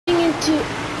to...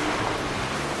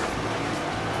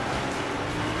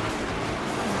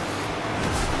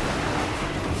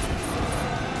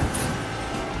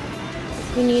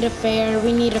 We need a fair,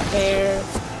 we need a fair.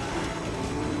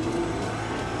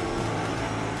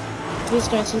 3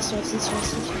 stars, 3 stars, 3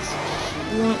 stars, 3 stars.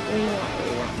 What do you want, what do you want, what do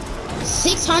you want?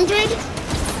 600?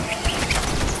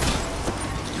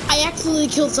 I accidentally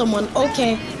killed someone,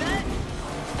 okay.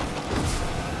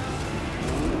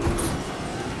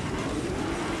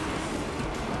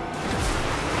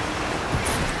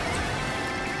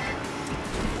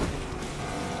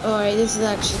 Alright, this is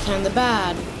actually kinda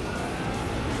bad.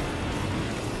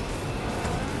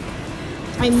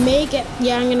 I may get,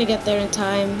 yeah, I'm gonna get there in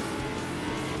time.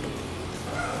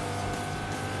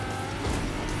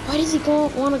 Why does he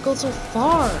want to go so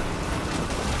far?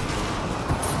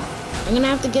 I'm gonna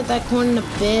have to get that corn in a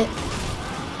bit.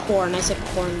 Corn, I said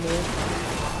corn, dude.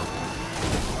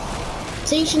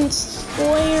 Station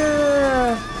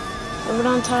Square! Over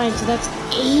on time, so that's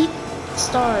 8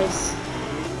 stars.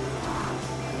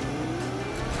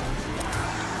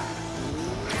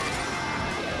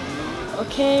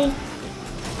 Okay.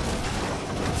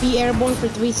 Be airborne for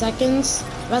 3 seconds.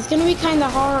 That's gonna be kinda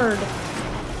hard.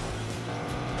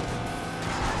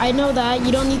 I know that.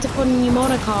 You don't need to put an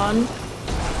emoticon.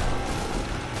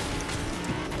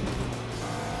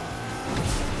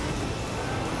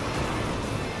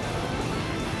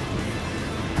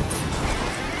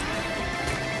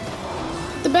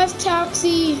 The best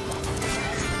taxi!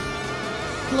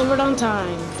 Delivered on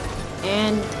time.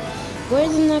 And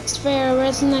where's the next fare?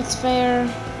 Where's the next fare?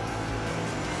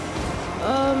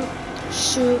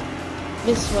 Shoot.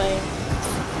 This way.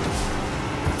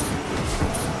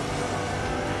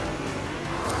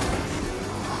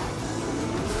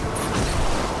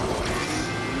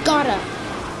 Gotta!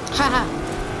 Haha!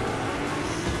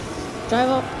 Drive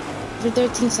up for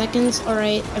 13 seconds.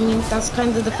 Alright, I mean, that's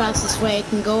kind of the fastest way I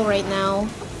can go right now.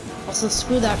 Also,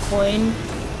 screw that coin.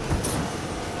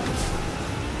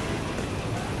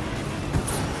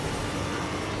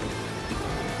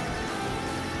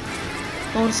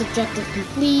 Bonus objective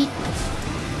complete.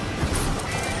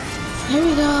 There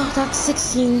we go, that's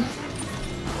 16.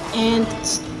 And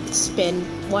spin.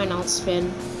 Why not spin?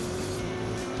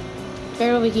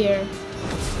 Fair over here.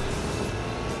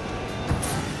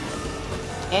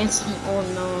 And some, oh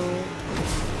no.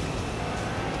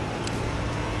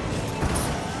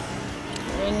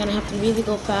 I'm gonna have to really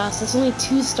go fast. It's only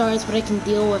 2 stars, but I can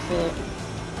deal with it.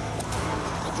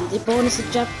 I do the bonus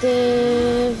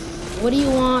objective. What do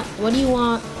you want? What do you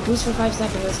want? Boost for 5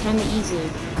 seconds. It's kind of easy.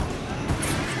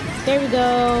 There we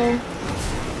go.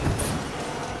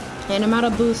 And I'm out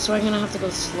of boost, so I'm gonna have to go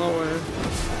slower.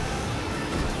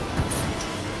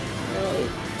 Right.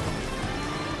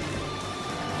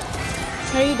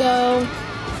 There you go.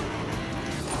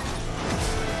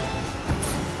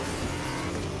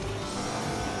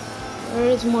 Where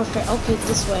is more fair? Okay,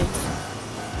 this way.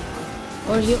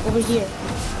 Or here, over here.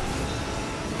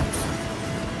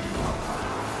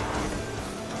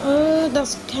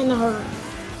 That's kind of hard.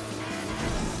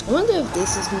 I wonder if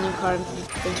this is the new car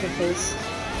interface.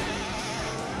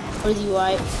 Or the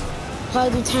UI.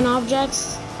 Probably do 10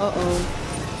 objects. Uh-oh.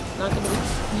 Not gonna be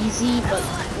easy, but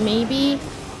maybe.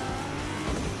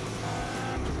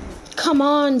 Come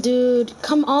on, dude.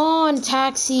 Come on,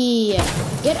 taxi.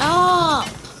 Get up.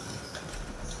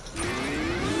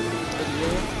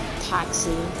 Idiot.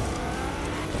 Taxi.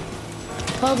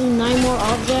 Probably 9 more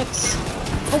objects.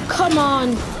 Oh, come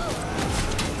on.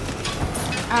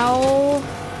 Ow.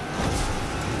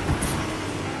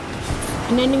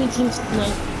 An enemy team's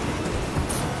tonight.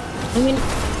 I mean,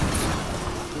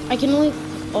 I can only...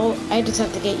 Oh, I just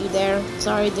have to get you there.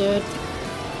 Sorry, dude.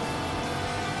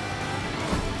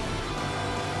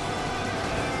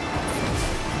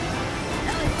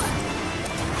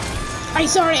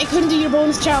 Sorry, I couldn't do your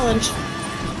bonus challenge.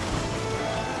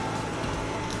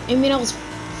 I mean, I was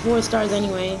 4 stars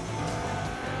anyway.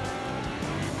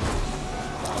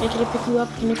 Can I pick you up?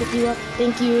 Can I pick you up?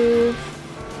 Thank you.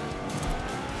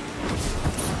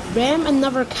 Ram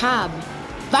another cab.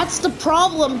 That's the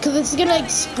problem, because it's gonna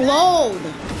explode.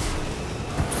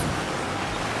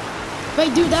 If I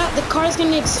do that, the car's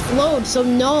gonna explode, so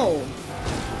no.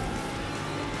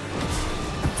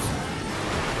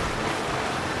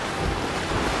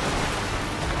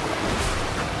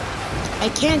 I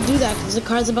can't do that because the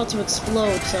car's about to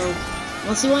explode, so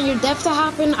unless you want your death to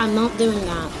happen, I'm not doing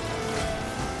that.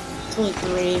 It's only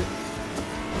 3.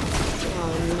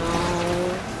 Oh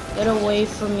no. Get away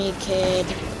from me, kid.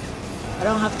 I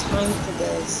don't have time for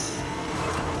this.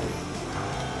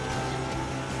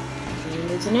 Okay,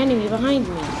 there's an enemy behind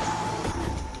me.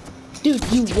 Dude,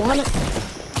 you wanna...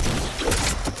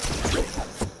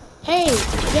 Hey,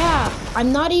 yeah,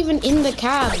 I'm not even in the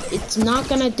cab. It's not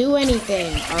gonna do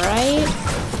anything, alright?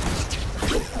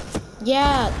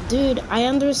 Yeah, dude, I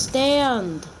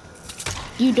understand.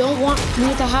 You don't want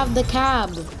me to have the cab.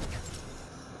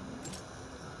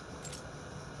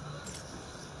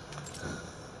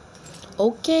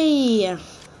 Okay.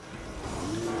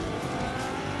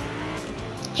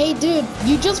 Hey, dude,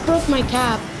 you just broke my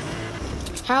cab.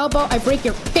 How about I break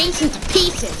your face into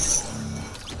pieces?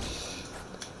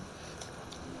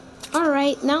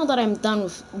 Alright, now that I'm done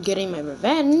with getting my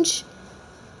revenge.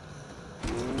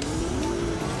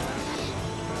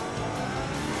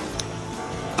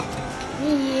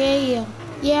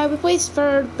 Yeah, we placed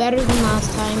third, better than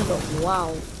last time, but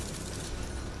wow.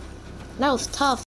 That was tough.